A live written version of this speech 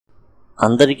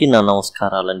అందరికీ నా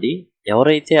నమస్కారాలండి.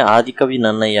 ఎవరైతే ఆదికవి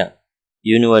నన్నయ్య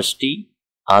యూనివర్సిటీ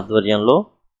ఆధ్వర్యంలో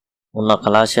ఉన్న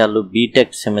కళాశాలలు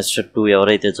బీటెక్ సెమిస్టర్ 2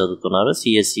 ఎవరైతే చదువుతున్నారో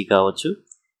సిఎస్సి కావచ్చు,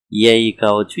 ఈఐఈ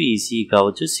కావచ్చు, ఈసీఈ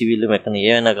కావచ్చు, సివిల్ మెకానిక్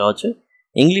ఏమైనా కావచ్చు,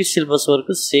 ఇంగ్లీష్ సిలబస్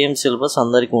వరకు సేమ్ సిలబస్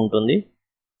అందరికీ ఉంటుంది.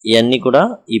 ఇవన్నీ కూడా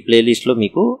ఈ ప్లేలిస్ట్లో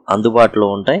మీకు అందుబాటులో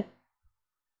ఉంటాయి.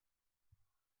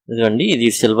 ఇదిగోండి, ఇది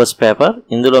సిలబస్ పేపర్.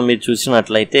 ఇందులో మీరు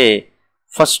చూసినట్లయితే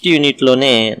ఫస్ట్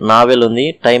యూనిట్లోనే నావెల్ ఉంది,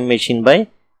 time machine by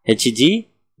HG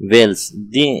Wales.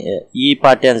 ఈ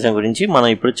పాఠ్యాంశం గురించి మనం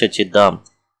ఇప్పుడు చర్చిద్దాం.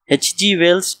 HG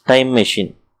Wales time machine.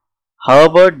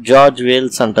 Herbert George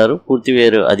Wales అంటారు, పూర్తి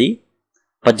వేరు అది.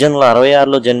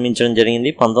 1866లో జన్మించడం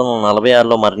జరిగింది,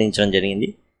 1946లో మరణించడం జరిగింది.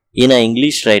 ఈయన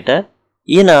ఇంగ్లీష్ రైటర్.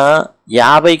 ఈయన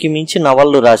 50కి మించి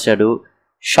నవళ్ళు రాశాడు,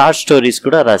 షార్ట్ స్టోరీస్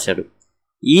కూడా రాశాడు.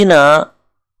 ఈయన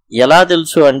ఎలా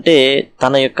తెలుసు అంటే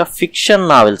తన యొక్క ఫిక్షన్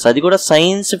నావెల్స్, అది కూడా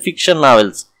సైన్స్ ఫిక్షన్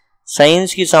నావెల్స్,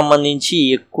 సైన్స్కి సంబంధించి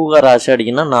ఎక్కువగా రాశాడు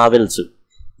ఈయన novels.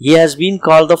 He has been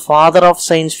called the father of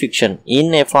science fiction.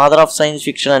 ఈయన్నే father of science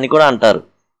fiction అని కూడా అంటారు.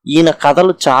 ఈయన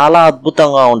కథలు చాలా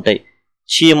అద్భుతంగా ఉంటాయి.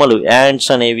 చీమలు,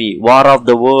 యాంట్స్ అనేవి, వార్ ఆఫ్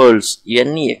ద వరల్డ్స్,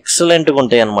 ఇవన్నీ ఎక్సలెంట్గా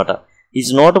ఉంటాయి అన్నమాట.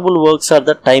 His notable works are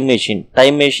the time machine.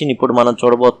 Time machine ఇప్పుడు మనం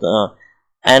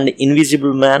అండ్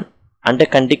ఇన్విజిబుల్ మ్యాన్ అంటే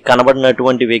కంటికి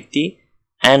కనబడినటువంటి వ్యక్తి,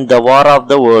 and the war of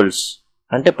the world's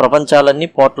అంటే ప్రపంచాలన్నీ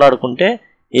పోట్లాడుకుంటే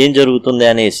ఏం జరుగుతుంది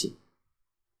అనేసి.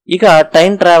 ఇక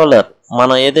టైం ట్రావెలర్,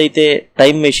 మనం ఏదైతే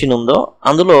టైం మెషిన్ ఉందో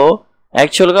అందులో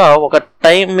యాక్చువల్గా ఒక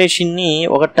టైం మెషిన్ని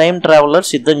ఒక టైం ట్రావెలర్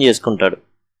సిద్ధం చేసుకుంటాడు.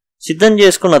 సిద్ధం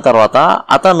చేసుకున్న తర్వాత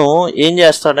అతను ఏం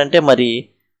చేస్తాడంటే, మరి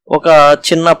ఒక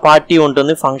చిన్న పార్టీ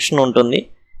ఉంటుంది, ఫంక్షన్ ఉంటుంది.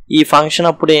 ఈ ఫంక్షన్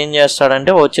అప్పుడు ఏం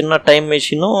చేస్తాడంటే ఓ చిన్న టైం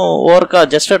మెషిన్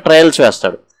జస్ట్ ట్రయల్స్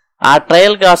వేస్తాడు. ఆ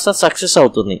ట్రయల్ కాస్త సక్సెస్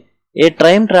అవుతుంది. ఏ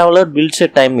టైం ట్రావెలర్ బిల్డ్స్ ఏ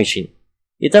టైం మెషిన్.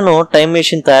 ఇతను టైం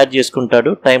మెషిన్ తయారు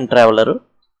చేసుకుంటాడు, టైం ట్రావెలర్.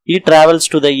 ఈ travels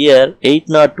to the year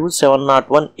 802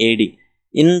 701 AD.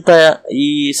 ఈ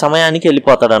సమయానికి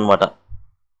వెళ్ళిపోతాడు అనమాట.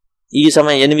 ఈ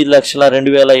సమయం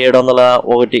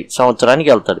 8,02,701 సంవత్సరానికి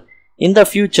వెళ్తాడు. In the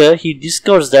future he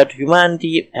discovers that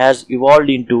humanity has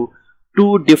evolved in to 2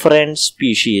 different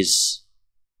species.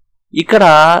 ఇక్కడ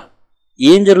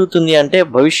ఏం జరుగుతుంది అంటే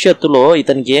భవిష్యత్తులో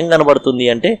ఇతనికి ఏం కనబడుతుంది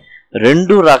అంటే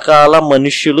 2 రకాల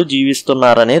మనుష్యులు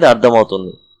జీవిస్తున్నారనేది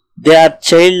అర్థమవుతుంది. They are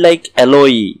child like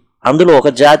ఎలోయి. అందులో ఒక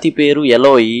జాతి పేరు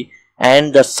ఎలోయి అండ్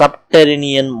ద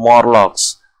సబ్టెరేనియన్ మోర్లాక్స్.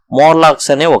 మోర్లాక్స్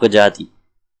అనే ఒక జాతి.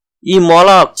 ఈ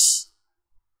మోర్లాక్స్,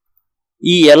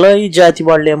 ఈ ఎలోయి జాతి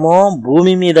వాళ్ళేమో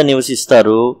భూమి మీద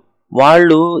నివసిస్తారు.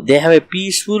 వాళ్ళు they have a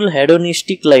peaceful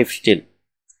hedonistic life style.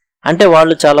 అంటే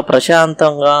వాళ్ళు చాలా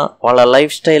ప్రశాంతంగా, వాళ్ళ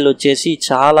లైఫ్ స్టైల్ వచ్చేసి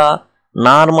చాలా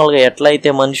నార్మల్గా, ఎట్లయితే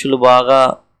మనుషులు బాగా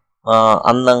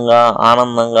అందంగా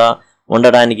ఆనందంగా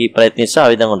ఉండడానికి ప్రయత్నిస్తే ఆ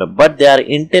విధంగా ఉంటారు. But they are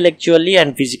intellectually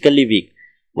and physically week.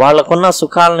 వాళ్ళకున్న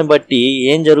సుఖాలను బట్టి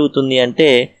ఏం జరుగుతుంది అంటే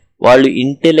వాళ్ళు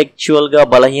ఇంటెలెక్చువల్గా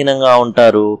బలహీనంగా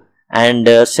ఉంటారు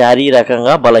అండ్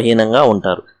శారీరకంగా బలహీనంగా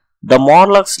ఉంటారు. The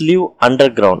మోర్లాక్స్ live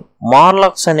under ground.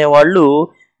 మోర్లాక్స్ అనేవాళ్ళు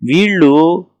వీళ్ళు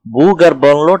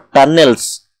భూగర్భంలో టన్నెల్స్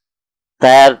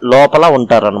లోపల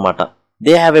ఉంటారనమాట.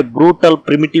 They have a brutal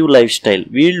primitive life style.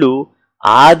 వీళ్ళు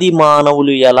ఆది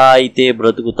మానవులు ఎలా అయితే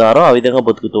బ్రతుకుతారో ఆ విధంగా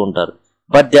బతుకుతూ ఉంటారు.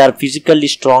 But they are physically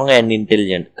strong and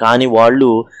intelligent. కానీ వాళ్ళు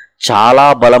చాలా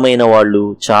బలమైన వాళ్ళు,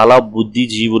 చాలా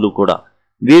బుద్ధిజీవులు కూడా.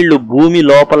 వీళ్ళు భూమి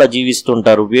లోపల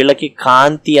జీవిస్తుంటారు. వీళ్ళకి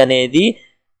కాంతి అనేది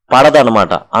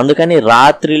పడదనమాట. అందుకని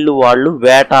రాత్రిళ్ళు వాళ్ళు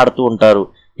వేటాడుతూ ఉంటారు.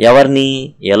 ఎవరిని?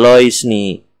 ఎలోయిస్ని.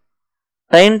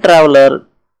 Time traveller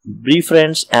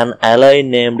బీఫ్రెండ్స్ and Alai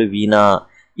named vena.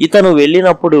 ఇతను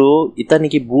వెళ్ళినప్పుడు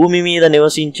ఇతనికి భూమి మీద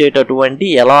నివసించేటటువంటి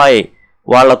ఎలాయ్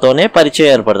వాళ్ళతోనే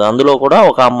పరిచయం ఏర్పడుతుంది. అందులో కూడా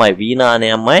ఒక అమ్మాయి, వీణా అనే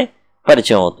అమ్మాయి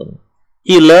పరిచయం అవుతుంది.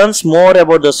 He learns more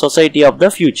about the society of the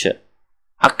future.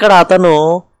 అక్కడ అతను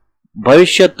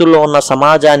భవిష్యత్తులో ఉన్న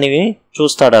సమాజాన్ని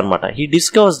చూస్తాడనమాట. He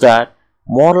discovers that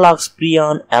మోర్లాక్స్ pre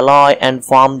on Alai and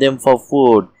form them for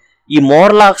food. ఈ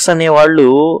మోర్లాక్స్ అనేవాళ్ళు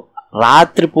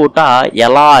రాత్రిపూట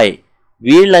ఎలాయ్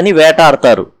వీళ్ళని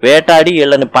వేటాడతారు. వేటాడి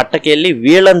వీళ్ళని పట్టకెళ్ళి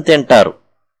వీళ్ళని తింటారు.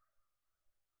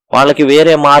 వాళ్ళకి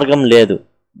వేరే మార్గం లేదు.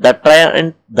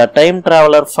 The time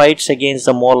traveller fights against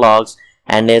the మోర్లాక్స్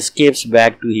and escapes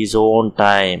back to his own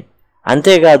time.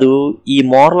 అంతేకాదు ఈ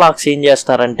మోర్లాక్స్ ఏం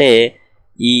చేస్తారంటే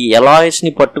ఈ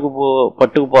ఎలాయిస్ని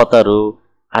పట్టుకుపోతారు.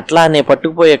 అట్లానే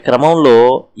పట్టుకుపోయే క్రమంలో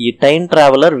ఈ టైం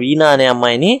ట్రావెలర్ వీణా అనే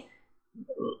అమ్మాయిని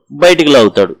బయటికి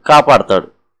లాగుతాడు, కాపాడతాడు.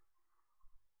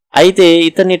 అయితే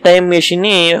ఇతని టైం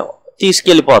మెషిన్ని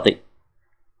తీసుకెళ్ళిపోతాయి.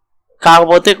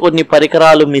 కాకపోతే కొన్ని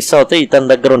పరికరాలు మిస్ అవుతాయి, ఇతని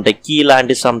దగ్గర ఉంటాయి, కీ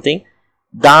లాంటి సంథింగ్.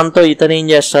 దాంతో ఇతను ఏం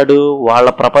చేస్తాడు, వాళ్ళ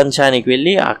ప్రపంచానికి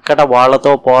వెళ్ళి అక్కడ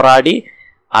వాళ్ళతో పోరాడి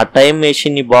ఆ టైం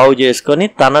మెషిన్ని బాగు చేసుకొని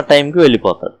తన టైంకి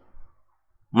వెళ్ళిపోతాడు.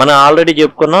 మనం ఆల్రెడీ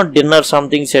చెప్పుకున్నాం, డిన్నర్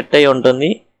సంథింగ్ సెట్ అయి ఉంటుంది,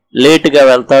 లేట్గా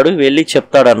వెళ్తాడు, వెళ్ళి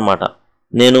చెప్తాడు అనమాట,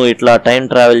 నేను ఇట్లా టైం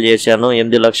ట్రావెల్ చేశాను,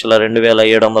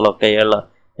 8,27,701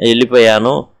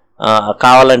 వెళ్ళిపోయాను,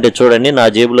 కావాలంటే చూడండి నా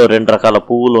జేబులో 2 రకాల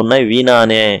పువ్వులు ఉన్నాయి, వీణా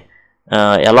అనే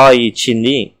ఎలా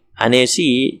ఇచ్చింది అనేసి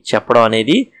చెప్పడం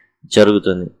అనేది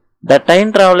జరుగుతుంది. The time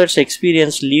travellers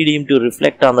experience lead him to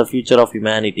reflect on the future of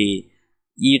humanity.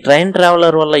 ఈ ట్రైన్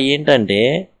ట్రావెలర్ వల్ల ఏంటంటే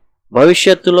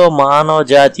భవిష్యత్తులో మానవ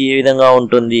జాతి ఏ విధంగా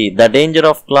ఉంటుంది, the danger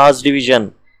of class division,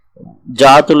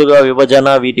 జాతులుగా విభజన,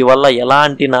 వీటి వల్ల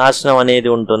ఎలాంటి నాశనం అనేది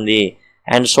ఉంటుంది,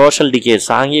 అండ్ సోషల్ డికే,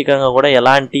 సాంఘికంగా కూడా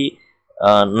ఎలాంటి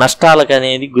నష్టాలకు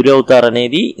అనేది గురి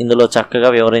అవుతారనేది ఇందులో చక్కగా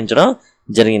వివరించడం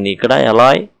జరిగింది. ఇక్కడ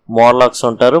ఎలాయ్ మోర్లాక్స్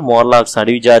ఉంటారు, మోర్లాక్స్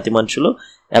అడవి జాతి మనుషులు,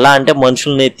 ఎలా అంటే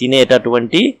మనుషుల్ని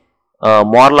తినేటటువంటి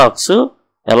మోర్లాక్స్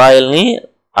ఎలాయల్ని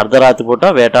అర్ధరాత్రి పూట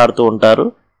వేటాడుతూ ఉంటారు.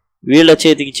 వీళ్ళ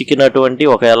చేతికి చిక్కినటువంటి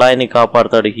ఒక ఎలాయ్ని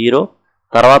కాపాడుతాడు హీరో.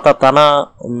 తర్వాత తన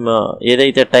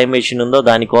ఏదైతే టైం మెషిన్ ఉందో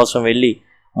దానికోసం వెళ్ళి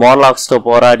మోర్లాక్స్తో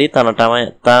పోరాడి తన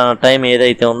టైం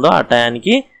ఏదైతే ఉందో ఆ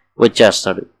టైంకి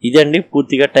వచ్చేస్తాడు. ఇదండి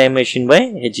పూర్తిగా time machine by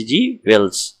HG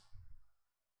wells.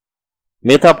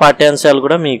 మిగతా పాఠ్యాంశాలు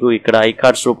కూడా మీకు ఇక్కడ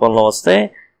ఐకార్డ్స్ రూపంలో వస్తాయి,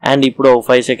 అండ్ ఇప్పుడు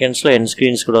 5 సెకండ్స్లో ఎండ్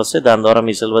స్క్రీన్స్ కూడా వస్తాయి. దాని ద్వారా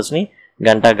మీ సిలబస్ని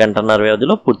గంటన్నర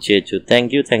వ్యవధిలో పూర్తి చేయొచ్చు.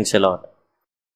 Thank you, thanks a lot.